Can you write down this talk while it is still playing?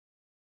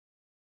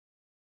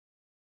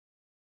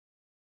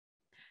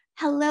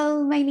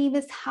Hello, my name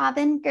is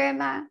Haben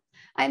Girma.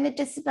 I'm a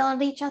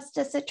disability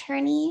justice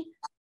attorney,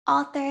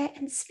 author,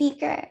 and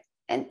speaker.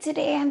 And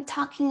today I'm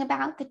talking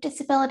about the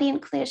disability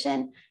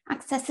inclusion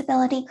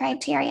accessibility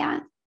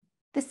criteria.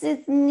 This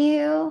is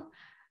new.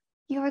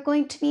 You are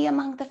going to be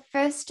among the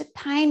first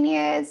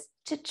pioneers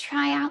to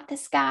try out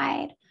this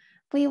guide.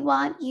 We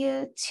want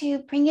you to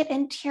bring it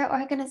into your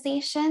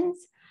organizations,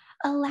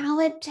 allow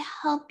it to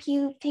help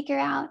you figure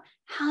out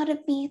how to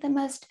be the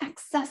most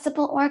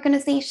accessible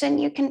organization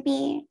you can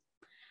be.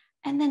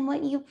 And then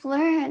what you've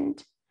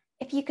learned,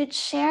 if you could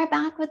share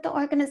back with the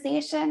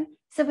organization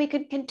so we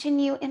could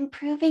continue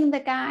improving the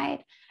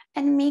guide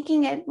and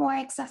making it more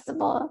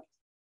accessible.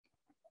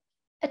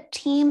 A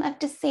team of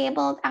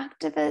disabled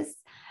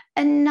activists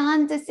and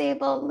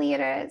non-disabled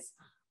leaders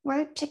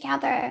work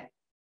together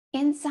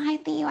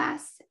inside the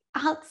US,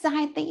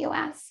 outside the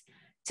US,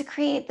 to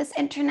create this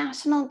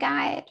international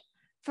guide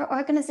for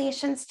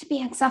organizations to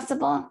be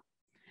accessible.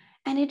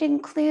 And it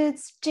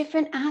includes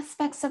different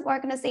aspects of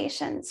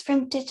organizations,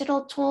 from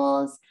digital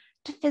tools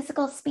to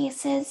physical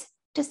spaces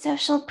to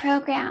social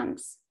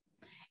programs.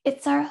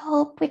 It's our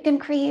hope we can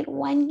create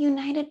one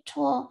united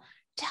tool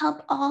to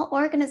help all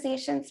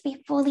organizations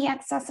be fully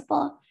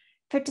accessible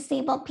for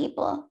disabled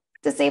people,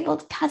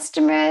 disabled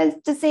customers,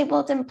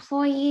 disabled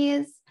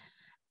employees,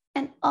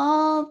 and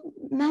all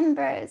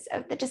members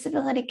of the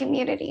disability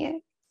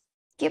community.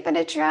 Give it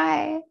a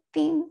try.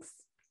 Thanks.